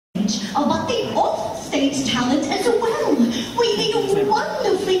stage, but the off-stage talent as well. We need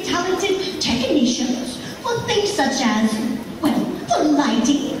wonderfully talented technicians for things such as, well, for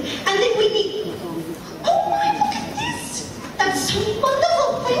lighting, and then we need... Oh my, look at this! That's so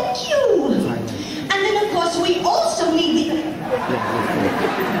wonderful, thank you! And then, of course, we also need the...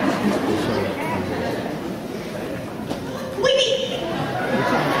 We need...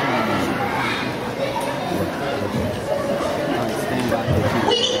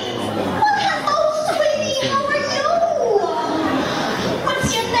 Well, hello, sweetie, how are you? What's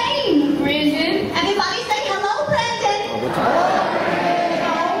your name? Brandon. Everybody say hello, Brandon.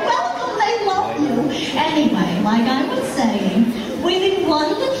 Oh, welcome, they love you. Anyway, like I was saying, we need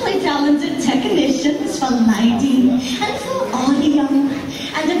wonderfully talented technicians for lighting and for audio.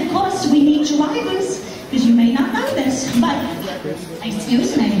 And of course, we need drivers, because you may not know this, but,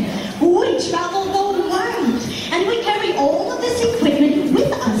 excuse me, we travel the world, and we carry all of this equipment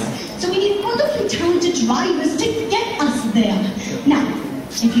with us. So we need wonderfully talented drivers to get us there. Now,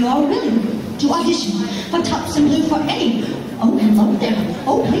 if you are willing to audition for Tops and Blue for any... Oh, hello there.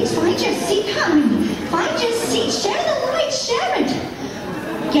 Oh, please find your seat, honey. Find your seat. Share the light. Share it.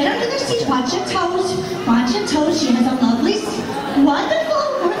 Get under the seat. Watch your toes. Watch your toes. She has a lovely... Wonderful.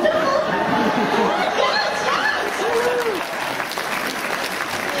 Wonderful. Yes, yes.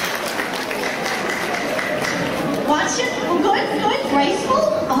 Watch it. Good, good. Graceful.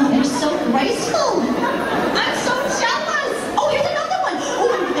 Oh, they're so graceful. I'm so jealous. Oh, here's another one.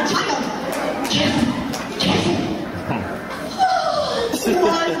 Oh, the child. Careful. Careful. Oh, it's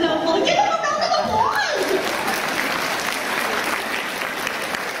wonderful. Give them a round of applause.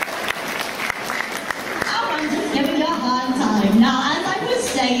 Oh, I'm just giving you a hard time. Now, as I was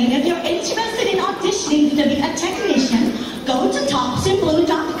saying, if you're interested in auditioning to be a technician, go to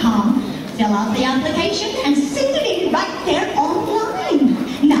topsandblue.com, fill out the application, and send it in right there online.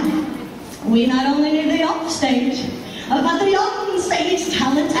 Now, we not only need the offstage, but the on-stage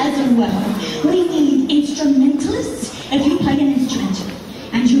talent as well. We need instrumentalists if you play an instrument,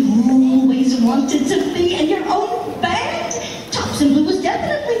 and you've always wanted to be in your own band. Tops and Blue is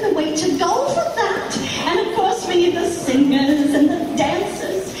definitely the way to go for that. And of course, we need the singers and the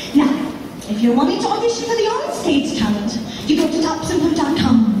dancers. Now, if you're wanting to audition for the on-stage talent, you go to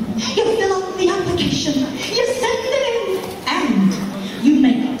topsandblue.com. You fill out the application, you send it in, and you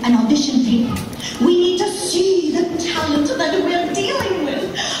make an audition tape. We need to see the talent that we're dealing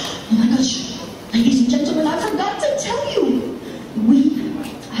with. Oh my gosh, ladies and gentlemen, I forgot to tell you, we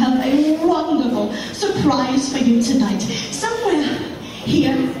have a wonderful surprise for you tonight. Somewhere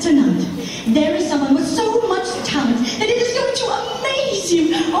here tonight, there is someone with so much talent that it is going to amaze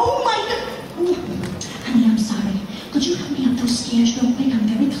you. Oh my God. Honey, I'm sorry. Could you help me up those stairs real quick? I'm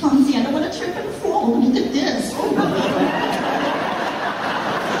very clumsy. I don't want to trip and fall. Look at this. Oh,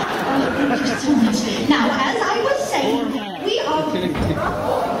 thank you so much. Now, as I was saying, we are...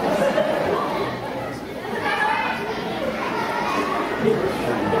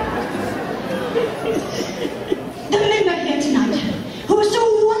 The men are here tonight who are so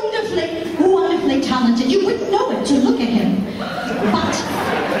wonderfully talented. You wouldn't know it to look at him. But,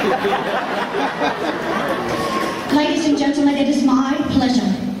 ladies and gentlemen, it is my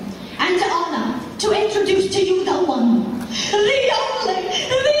pleasure and honor to introduce to you the one, the only,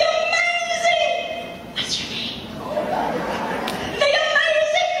 the amazing, what's your name? The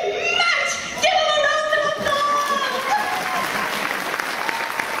amazing Matt! Give him a round of applause!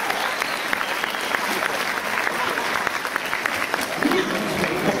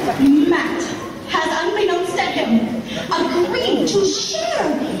 Matt has, unbeknownst to him, agreed to share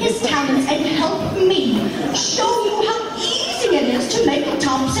his talents and help me show you how easy it is to make a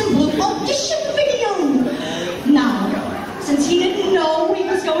Tops and Blue audition video. Now, since he didn't know he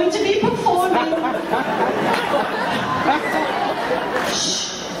was going to be performing...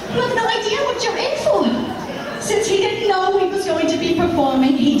 Shh, you have no idea what you're in for. Since he didn't know he was going to be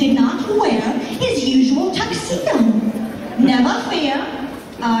performing, he did not wear his usual tuxedo. Never fear,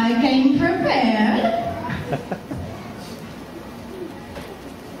 I came prepared.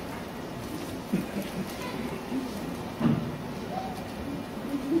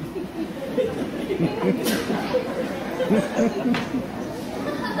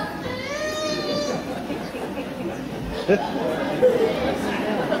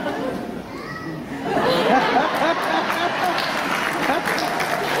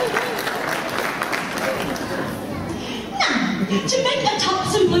 To make a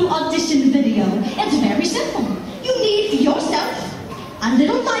Tops and Blue audition video, it's very simple. You need yourself, a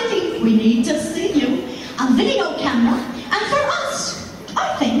little lighting, we need to see you, a video camera, and for us,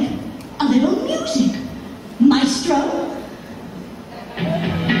 I think, a little music. Maestro?